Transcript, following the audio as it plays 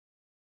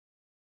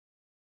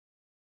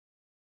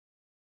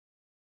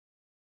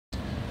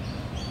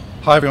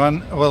Hi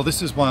everyone, well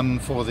this is one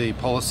for the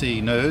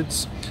policy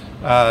nerds.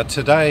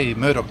 Today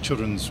Murdoch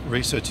Children's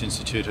Research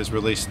Institute has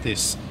released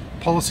this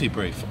policy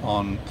brief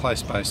on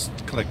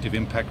place-based collective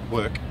impact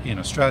work in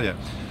Australia.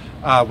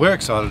 We're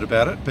excited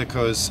about it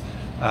because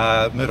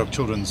Murdoch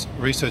Children's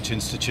Research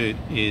Institute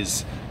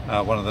is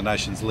one of the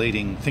nation's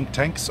leading think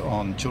tanks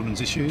on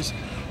children's issues,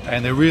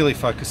 and they're really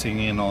focusing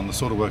in on the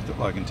sort of work that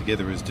Logan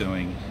Together is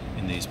doing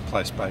in these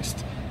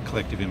place-based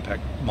collective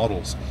impact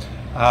models.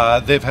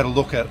 They've had a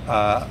look at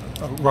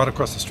right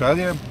across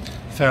Australia,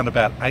 found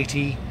about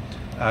 80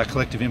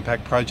 collective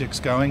impact projects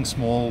going,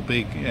 small,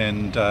 big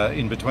and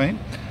in between,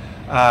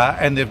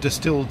 and they've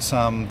distilled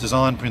some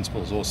design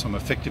principles or some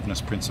effectiveness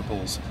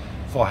principles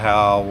for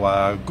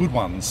how good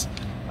ones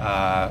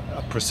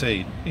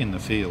proceed in the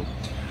field.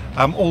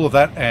 All of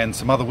that and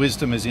some other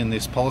wisdom is in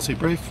this policy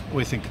brief.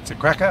 We think it's a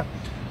cracker.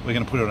 We're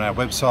going to put it on our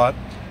website.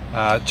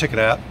 Check it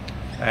out,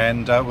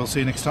 and we'll see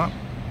you next time.